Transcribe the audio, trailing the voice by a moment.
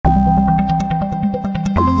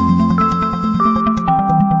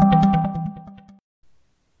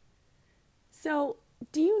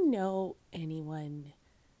know anyone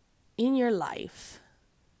in your life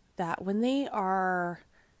that when they are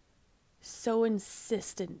so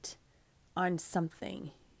insistent on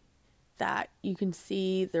something that you can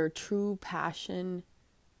see their true passion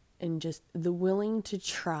and just the willing to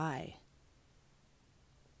try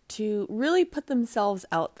to really put themselves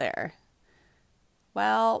out there?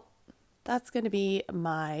 Well, that's going to be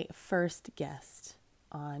my first guest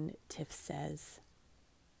on Tiff Says.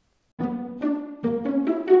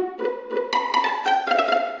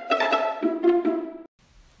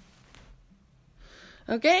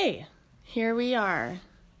 Okay, here we are.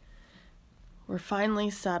 We're finally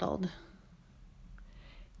settled.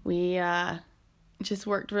 We just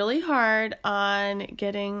worked really hard on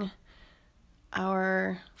getting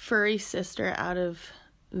our furry sister out of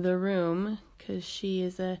the room because she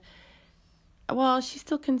is she's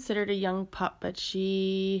still considered a young pup, but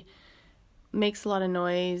she makes a lot of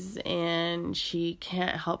noise and she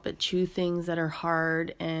can't help but chew things that are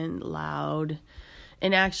hard and loud.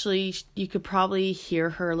 And actually, you could probably hear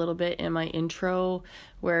her a little bit in my intro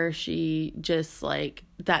where she just like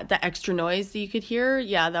that extra noise that you could hear.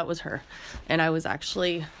 Yeah, that was her. And I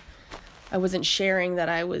wasn't sharing that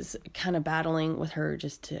I was kind of battling with her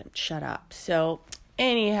just to shut up. So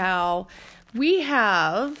anyhow, we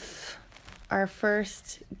have our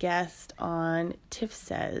first guest on Tiff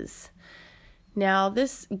Says. Now,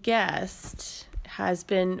 this guest has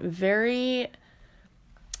been very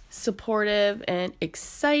supportive and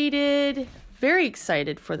very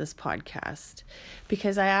excited for this podcast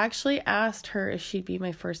because I actually asked her if she'd be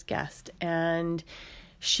my first guest, and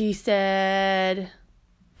she said,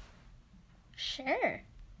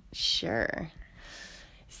 Sure.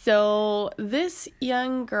 So this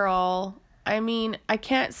young girl, I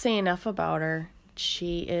can't say enough about her.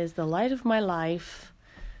 She is the light of my life,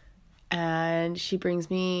 and she brings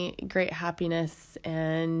me great happiness,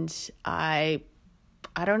 and I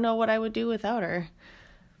don't know what I would do without her.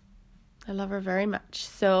 I love her very much.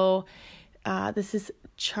 So this is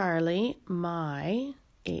Charlie, my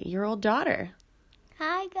 8-year-old daughter.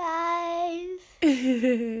 Hi, guys.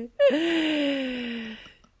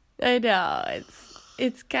 I know.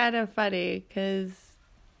 It's kind of funny because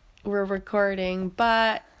we're recording,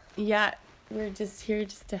 but yeah, we're just here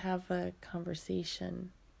just to have a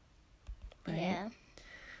conversation. Right? Yeah.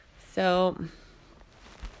 So,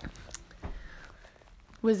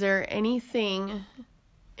 was there anything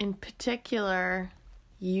in particular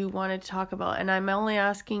you wanted to talk about? And I'm only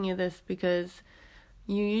asking you this because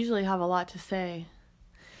you usually have a lot to say.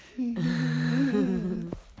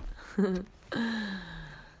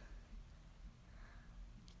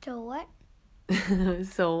 So what?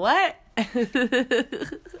 So what?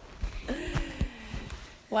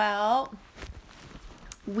 Well,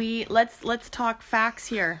 let's talk facts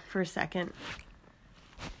here for a second.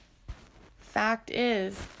 Fact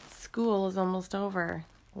is, school is almost over.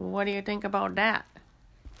 What do you think about that?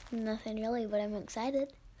 Nothing really, but I'm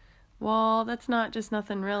excited. Well, that's not just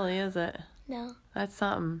nothing really, is it? No. That's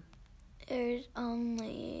something. There's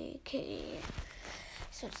only,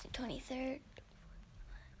 so it's the 23rd.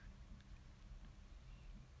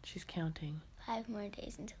 She's counting. 5 more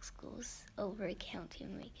days until school's over,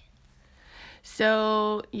 counting weekend.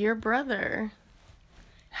 So, your brother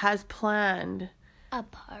has planned A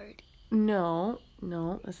party. No,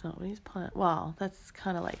 that's not what he's planning. Well, that's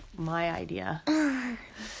kind of like my idea.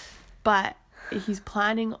 But he's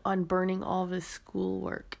planning on burning all of his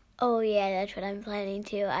schoolwork. Oh, yeah, that's what I'm planning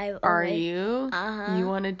to. Are you? Uh-huh. You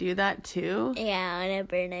want to do that too? Yeah, I want to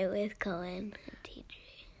burn it with Cohen and TJ.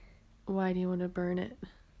 Why do you want to burn it?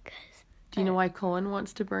 Do you know why Cohen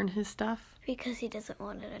wants to burn his stuff? Because he doesn't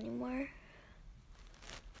want it anymore.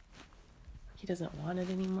 He doesn't want it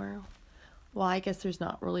anymore? Well, I guess there's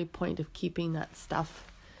not really a point of keeping that stuff.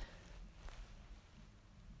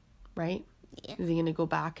 Right? Yeah. Is he going to go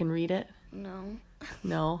back and read it?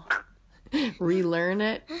 No. Relearn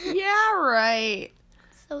it? Yeah, right.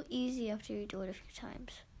 It's so easy after you do it a few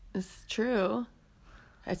times. It's true.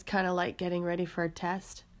 It's kind of like getting ready for a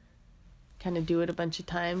test. Kind of do it a bunch of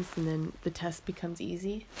times and then the test becomes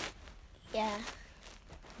easy. Yeah.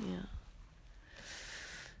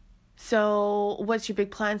 So, what's your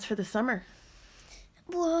big plans for the summer?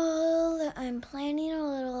 Well, I'm planning a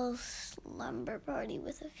little slumber party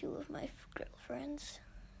with a few of my girlfriends.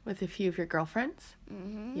 With a few of your girlfriends?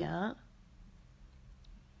 Mm-hmm. Yeah.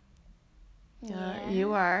 Yeah,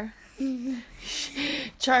 you are.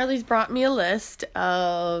 Charlie's brought me a list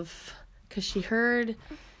of, because she heard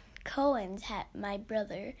my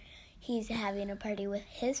brother, he's having a party with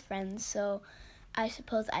his friends, so I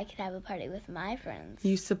suppose I could have a party with my friends.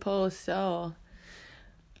 You suppose so.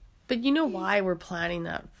 But you know why we're planning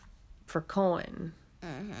that for Cohen.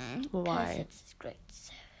 Mm-hmm. Why? Because it's his grade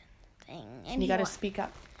 7 thing. And You got to speak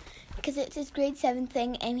up. Because it's his grade 7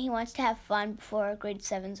 thing, and he wants to have fun before grade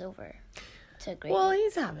 7's over. Well,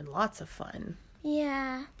 he's having lots of fun.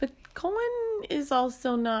 Yeah. But Cohen is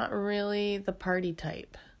also not really the party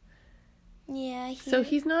type. Yeah. So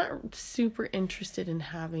he's not super interested in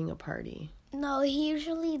having a party. No, he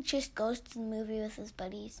usually just goes to the movie with his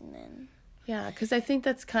buddies and then... Yeah, because I think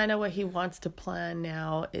that's kind of what he wants to plan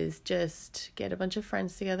now, is just get a bunch of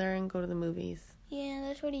friends together and go to the movies. Yeah,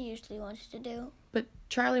 that's what he usually wants to do. But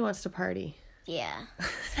Charlie wants to party. Yeah.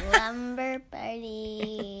 Slumber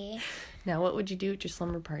party. Now, what would you do at your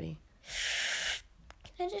slumber party?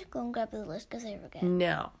 Can I just go and grab the list because I forget?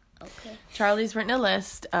 No. Okay. Charlie's written a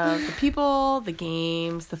list of the people, the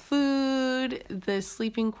games, the food, the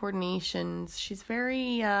sleeping coordinations. She's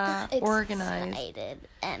very organized. Excited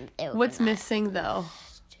and organized. What's missing, though?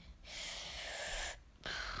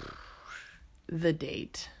 The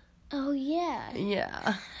date. Oh, yeah.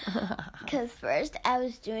 Yeah. Because first I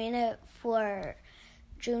was doing it for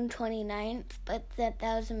June 29th, but that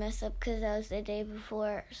was a mess up because that was the day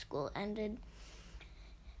before school ended.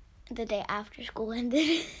 The day after school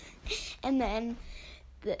ended. And then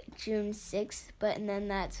the June 6th, and then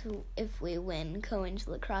that's if we win Cohen's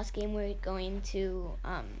lacrosse game, we're going to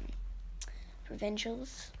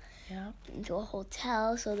provincials. Yeah. Into a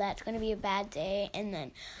hotel, so that's going to be a bad day. And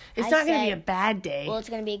then it's not going to be a bad day. Well, it's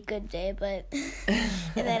going to be a good day, but and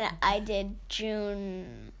then I did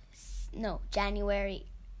July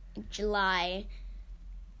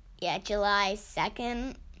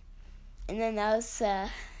 2nd. And then that was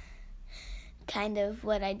kind of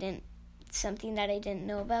something that I didn't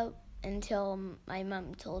know about until my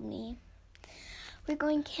mom told me. We're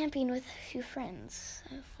going camping with a few friends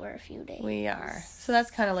for a few days. We are. So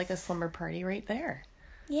that's kind of like a slumber party right there.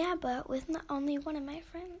 Yeah, but with not only one of my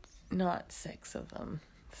friends. Not 6 of them.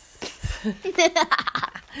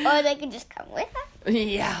 Or they could just come with us.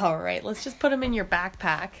 Yeah, all right. Let's just put them in your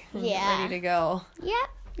backpack and get ready to go. Yeah,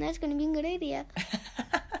 that's going to be a good idea.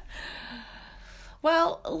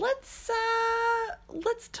 Well, let's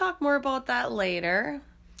talk more about that later.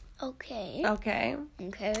 Okay. Okay.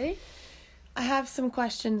 I have some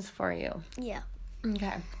questions for you. Yeah.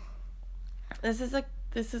 Okay. This is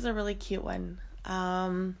a really cute one.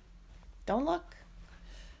 Don't look.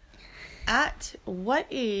 At what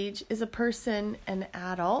age is a person an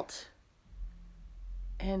adult,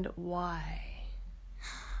 and why?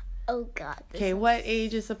 Oh God. Okay, what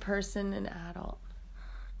age is a person an adult?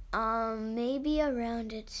 Maybe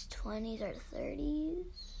around its 20s or 30s.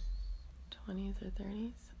 20s or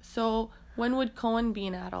 30s. So when would Cohen be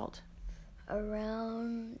an adult?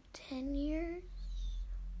 Around 10 years.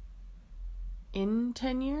 In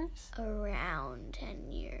 10 years? Around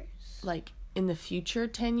 10 years. Like in the future,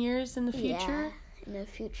 10 years in the future? Yeah, in the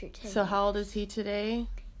future 10 years. So how old is he today?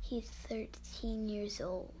 He's 13 years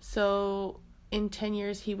old. So in 10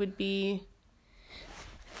 years he would be...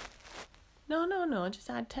 No, just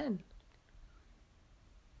add 10.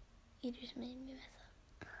 You just made me mess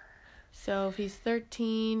up. So if he's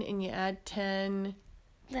 13 and you add 10...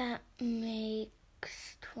 That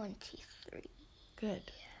makes 23. Good.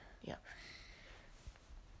 Yeah.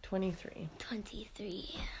 23.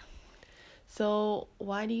 23. So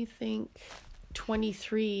why do you think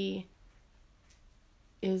 23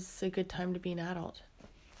 is a good time to be an adult?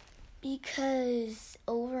 Because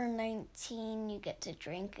over 19 you get to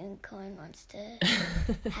drink, and Cohen wants to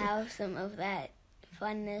have some of that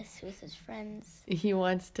funness with his friends. He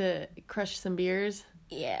wants to crush some beers?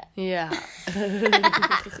 Yeah. Yeah.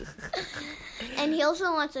 And he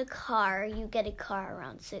also wants a car. You get a car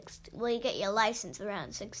around 16. Well, you get your license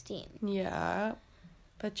around 16. Yeah.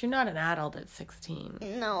 But you're not an adult at 16.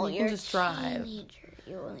 No, you you're can just drive. Teenager.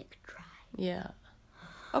 You only can drive. Yeah.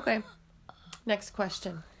 Okay. Next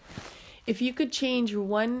question. If you could change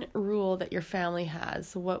one rule that your family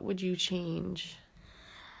has, what would you change?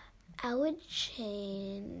 I would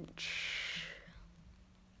change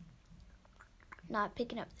not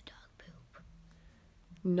picking up the dog poop.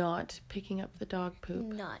 Not picking up the dog poop.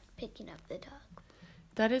 Not picking up the dog poop.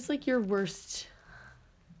 That is like your worst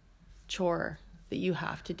chore that you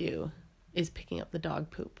have to do, is picking up the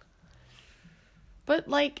dog poop. But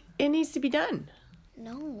like, it needs to be done.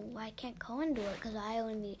 No, why can't Cohen do it? Because I've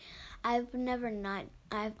only never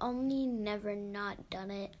not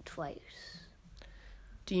done it twice.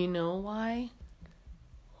 Do you know why?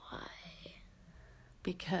 Why?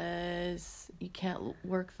 Because you can't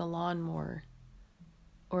work the lawnmower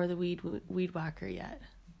or the weed whacker yet.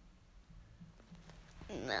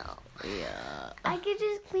 No. Yeah. I could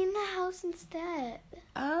just clean the house instead.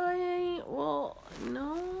 Well,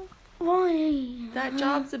 no. Why? That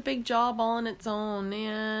job's a big job all on its own,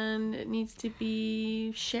 and it needs to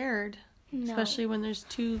be shared, especially when there's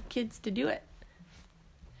 2 kids to do it.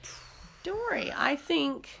 Don't worry. I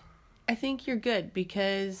think you're good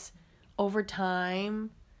because over time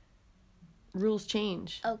rules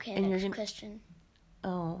change. Okay, and next question.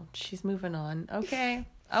 Oh, she's moving on. Okay.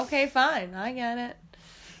 Okay, fine. I get it.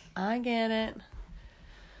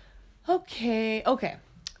 Okay.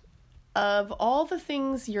 Of all the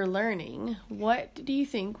things you're learning, what do you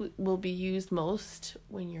think will be used most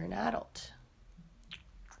when you're an adult?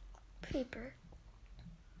 Paper.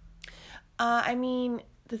 I mean,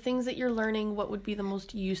 the things that you're learning, what would be the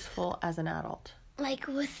most useful as an adult? Like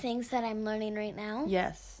with things that I'm learning right now?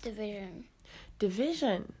 Yes. Division.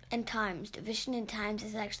 And times. Division and times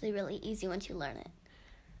is actually really easy once you learn it.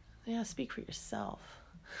 Yeah, speak for yourself.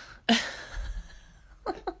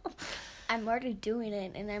 I'm already doing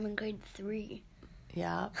it, and I'm in grade 3.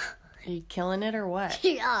 Yeah. Are you killing it or what?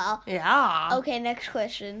 Yeah. Yeah. Okay, next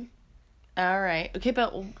question. All right. Okay,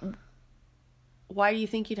 but why do you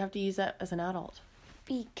think you'd have to use that as an adult?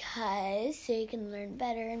 Because so you can learn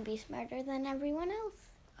better and be smarter than everyone else.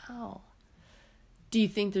 Oh. Do you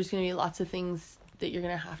think there's going to be lots of things that you're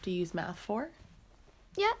going to have to use math for?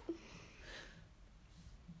 Yep.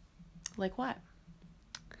 Like what?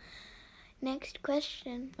 Next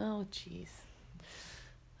question. Oh, jeez.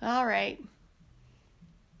 All right.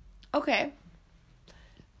 Okay.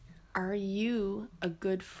 Are you a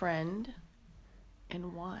good friend,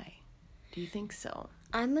 and why? Do you think so?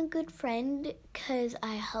 I'm a good friend because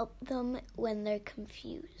I help them when they're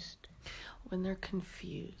confused. When they're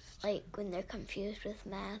confused? Like when they're confused with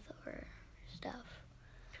math or stuff.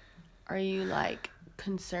 Are you, like,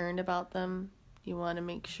 concerned about them? You want to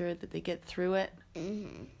make sure that they get through it?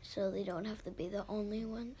 Mm-hmm. So they don't have to be the only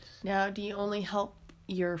ones. Now, do you only help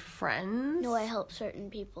your friends? No, I help certain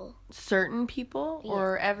people. Certain people? Yeah.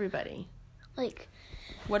 Or everybody? Like...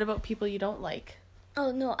 What about people you don't like?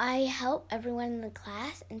 Oh, no, I help everyone in the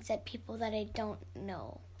class except people that I don't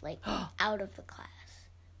know. Like, out of the class.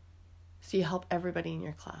 So you help everybody in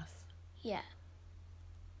your class? Yeah.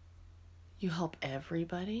 You help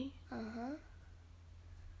everybody? Uh-huh.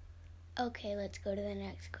 Okay, let's go to the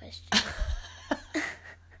next question.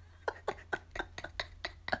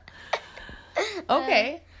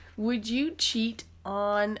 Okay. Would you cheat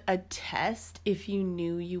on a test if you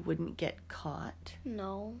knew you wouldn't get caught?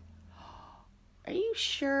 No. Are you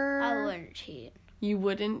sure? I wouldn't cheat. You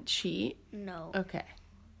wouldn't cheat? No. Okay.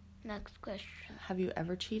 Next question. Have you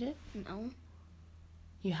ever cheated? No.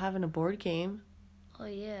 You have in a board game. Oh,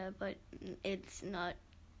 yeah, but it's not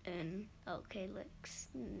in... Okay, let's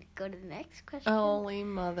go to the next question. Holy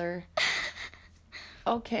mother.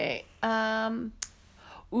 Okay.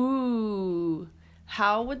 Ooh.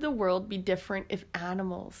 How would the world be different if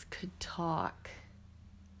animals could talk?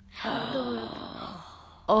 How would the world...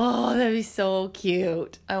 Oh, that'd be so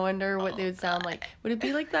cute. I wonder what they would sound like. Would it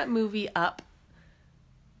be like that movie Up?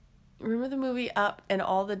 Remember the movie Up and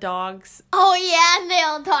all the dogs? Oh, yeah, and they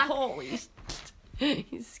all talk. Holy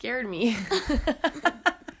you scared me.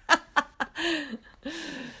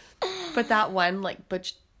 But that one, like,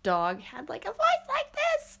 butch dog had, like, a voice like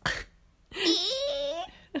this.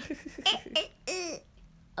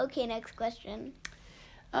 Okay, next question.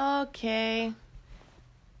 Okay,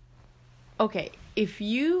 if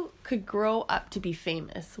you could grow up to be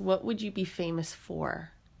famous, what would you be famous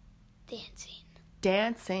for?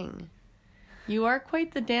 Dancing. You are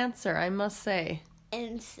quite the dancer, I must say.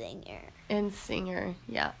 And singer.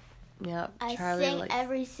 Yeah. I Charlie sing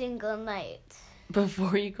every single night.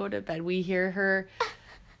 Before you go to bed, we hear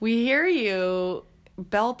you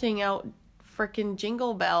belting out frickin'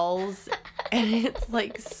 jingle bells, and it's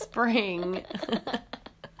like spring.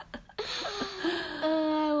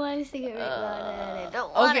 I want to sing it right now, and I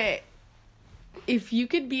don't want Okay. If you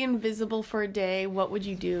could be invisible for a day, what would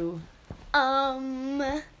you do?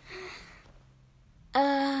 I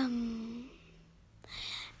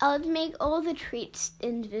would make all the treats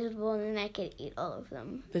invisible, and then I could eat all of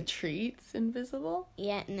them. The treats invisible?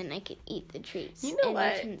 Yeah, and then I could eat the treats. You know and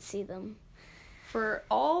what? you couldn't see them. For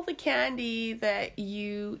all the candy that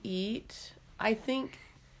you eat, I think,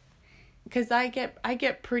 because I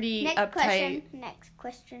get pretty uptight. Next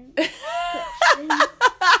question.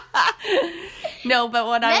 No, but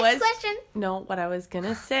what I was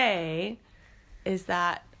gonna say is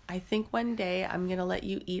that I think one day I'm gonna let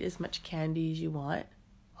you eat as much candy as you want.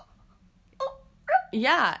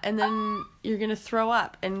 Yeah, and then you're gonna throw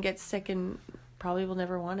up and get sick and probably will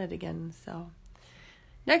never want it again. So,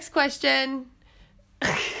 next question.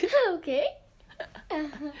 Okay.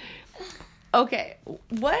 Okay,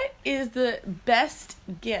 what is the best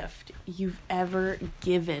gift you've ever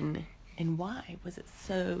given, and why was it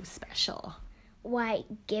so special? Why,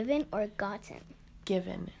 given or gotten?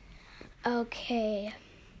 Given. Okay.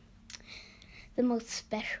 The most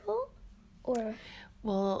special or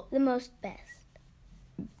Well, the most best?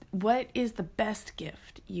 what is the best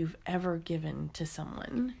gift you've ever given to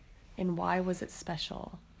someone, and why was it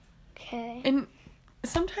special? Okay. And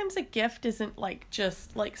sometimes a gift isn't like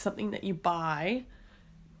just like something that you buy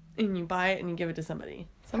and you buy it and you give it to somebody.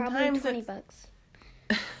 Sometimes Probably $20.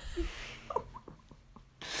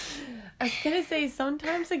 I was gonna say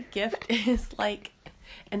sometimes a gift is like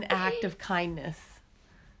an act of kindness.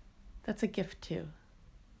 That's a gift too.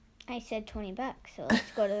 I said $20, so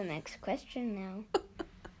let's go to the next question now.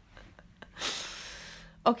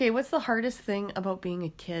 Okay, what's the hardest thing about being a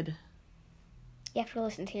kid? You have to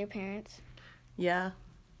listen to your parents. Yeah.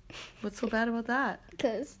 What's so bad about that?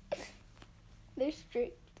 Because they're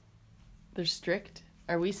strict. They're strict?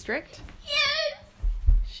 Are we strict? Yes!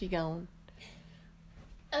 She gone.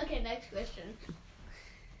 Okay, next question.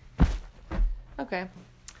 Okay.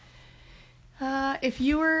 If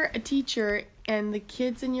you were a teacher and the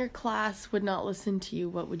kids in your class would not listen to you,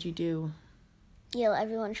 what would you do? Yell,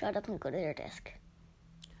 everyone shut up and go to their desk.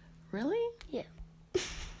 Really? Yeah.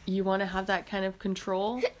 You want to have that kind of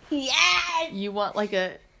control? Yes! You want like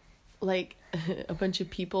a bunch of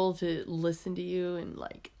people to listen to you and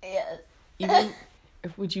like Yes. even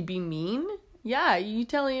would you be mean? Yeah, you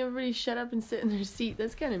telling everybody shut up and sit in their seat.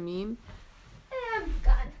 That's kind of mean. I'm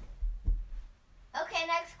gone. Okay,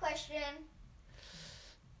 next question.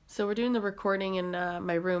 So we're doing the recording in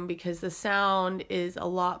my room because the sound is a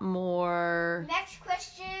lot more... Next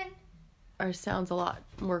question. Our sound's a lot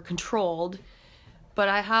more controlled. But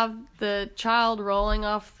I have the child rolling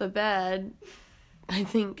off the bed. I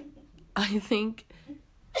think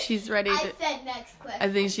she's ready to... I said next question.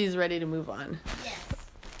 I think she's ready to move on. Yes.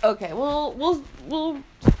 Okay, well, we'll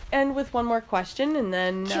end with one more question and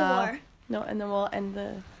then... Two more. No, and then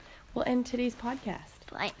we'll end today's podcast.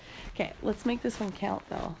 Fine. Okay, let's make this one count,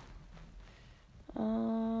 though.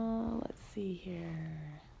 Let's see here.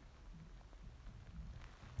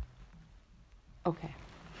 Okay.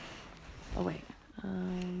 Oh, wait.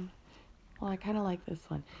 Well, I kind of like this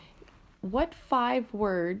one. What 5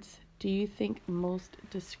 words do you think most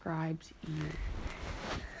describes you?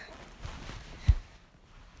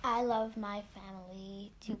 I love my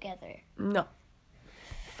family together. No.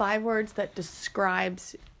 5 words that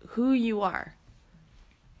describes who you are.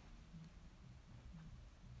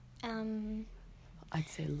 I'd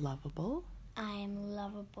say lovable. I am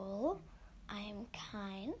lovable. I am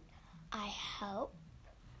kind. I help.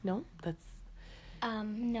 No, that's...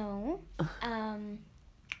 No.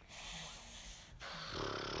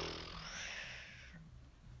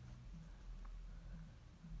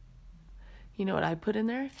 You know what I put in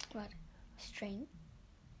there? What? Strength.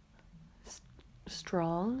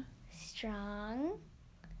 Strong. Strong.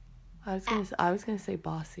 I was gonna say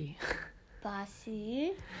bossy.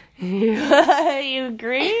 Bossy. You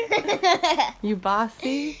agree? You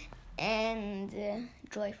bossy? And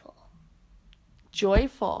joyful.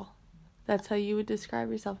 Joyful. That's how you would describe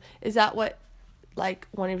yourself. Is that what, like,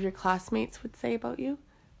 one of your classmates would say about you?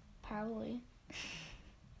 Probably.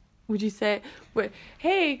 Would you say,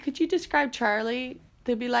 hey, could you describe Charlie?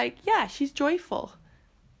 They'd be like, yeah, she's joyful.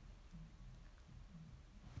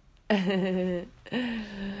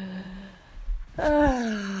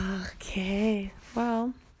 Okay,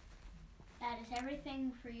 well. That is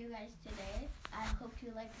everything for you guys today. I hope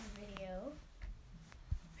you liked the video.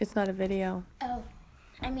 It's not a video. Oh,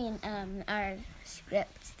 I mean, our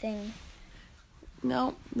script thing.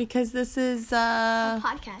 No, because this is A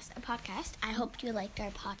podcast. I hope you liked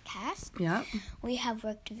our podcast. Yeah. We have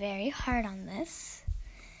worked very hard on this.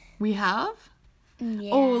 We have?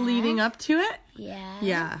 Yeah. Oh, leading up to it? Yeah.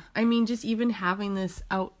 Yeah. I mean, just even having this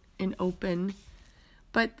out and open.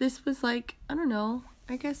 But this was like, I don't know,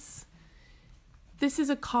 I guess this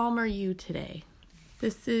is a calmer you today.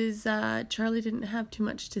 This is, Charlie didn't have too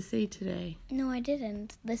much to say today. No, I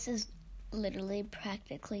didn't. This is literally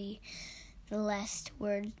practically the less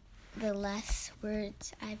words that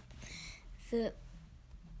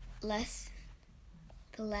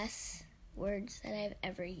I've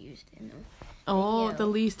ever used in the Oh, video. the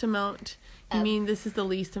least amount. You mean this is the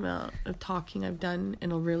least amount of talking I've done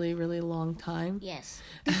in a really, really long time? Yes.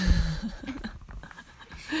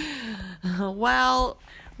 Well,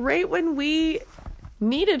 right when we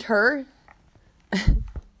needed her,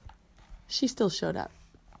 she still showed up.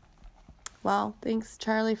 Well, thanks,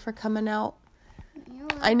 Charlie, for coming out.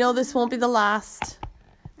 I know this won't be the last.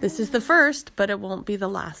 This is the first, but it won't be the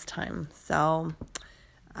last time. So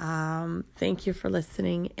thank you for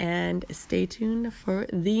listening, and stay tuned for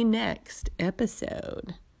the next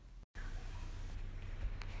episode.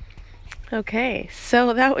 Okay,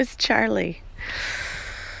 so that was Charlie.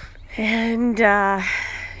 And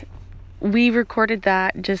we recorded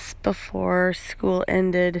that just before school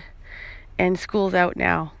ended, and school's out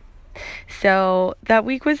now. So that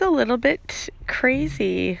week was a little bit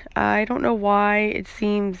crazy. I don't know why it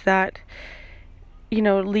seems that,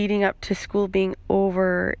 leading up to school being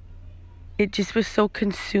over, it just was so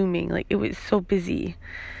consuming. Like, it was so busy.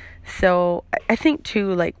 So I think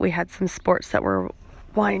too, like, we had some sports that were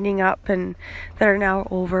winding up and that are now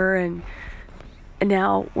over, and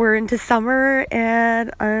now we're into summer,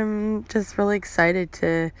 and I'm just really excited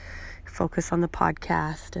to focus on the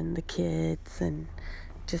podcast and the kids and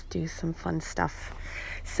just do some fun stuff.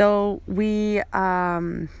 So we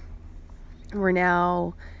were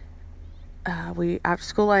now after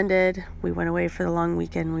school ended, we went away for the long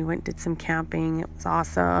weekend. We went, did some camping. It was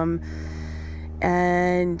awesome.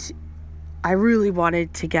 And I really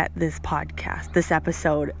wanted to get this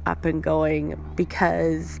episode up and going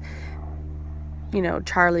because,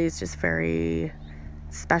 Charlie is just very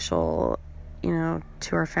special,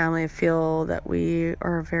 to our family. I feel that we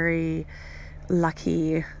are very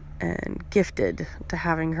lucky and gifted to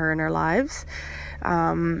having her in our lives.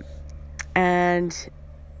 And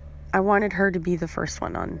I wanted her to be the first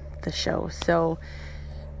one on the show. So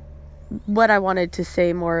what I wanted to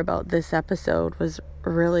say more about this episode was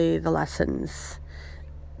really the lessons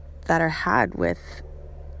that are had with,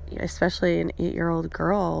 especially an 8-year-old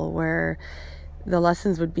girl, where the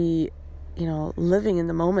lessons would be, living in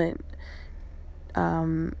the moment.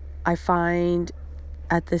 I find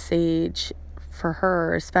at this age, for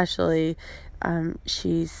her especially,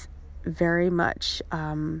 she's very much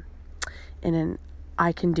in an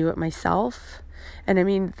I can do it myself. And I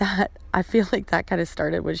mean, that I feel like that kind of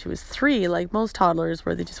started when she was 3, like most toddlers,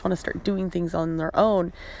 where they just want to start doing things on their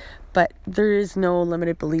own. But there is no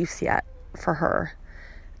limited beliefs yet for her.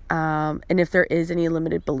 And if there is any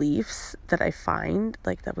limited beliefs that I find,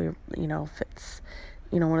 like that we, if it's,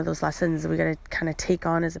 one of those lessons we got to kind of take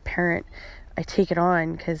on as a parent, I take it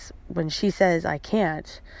on, because when she says I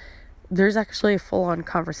can't, there's actually a full-on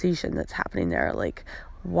conversation that's happening there. Like,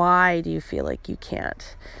 why do you feel like you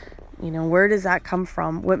can't? Where does that come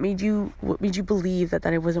from? What made you believe that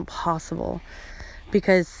it wasn't possible?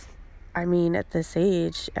 Because, I mean, at this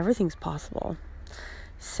age, everything's possible.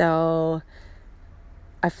 So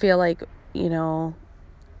I feel like,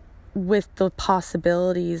 with the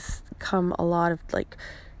possibilities come a lot of, like,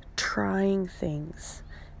 trying things,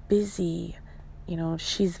 busy.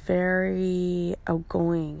 She's very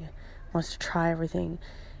outgoing, wants to try everything.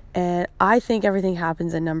 And I think everything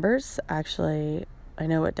happens in numbers. Actually, I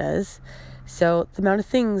know it does. So the amount of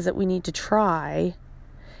things that we need to try,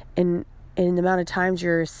 and the amount of times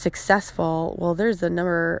you're successful, well, there's the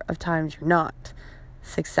number of times you're not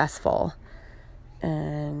successful.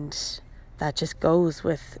 And that just goes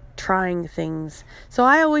with trying things. So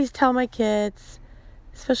I always tell my kids,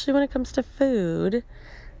 especially when it comes to food,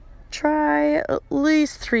 try at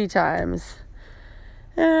least 3 times.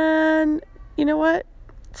 And you know what?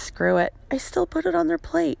 Screw it. I still put it on their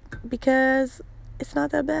plate because it's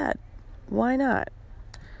not that bad. Why not?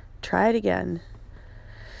 Try it again.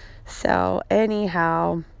 So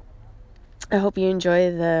anyhow, I hope you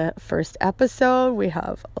enjoy the first episode. We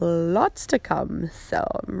have lots to come. So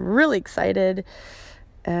I'm really excited.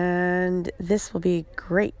 And this will be a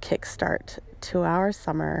great kickstart to our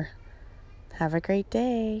summer. Have a great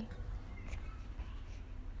day.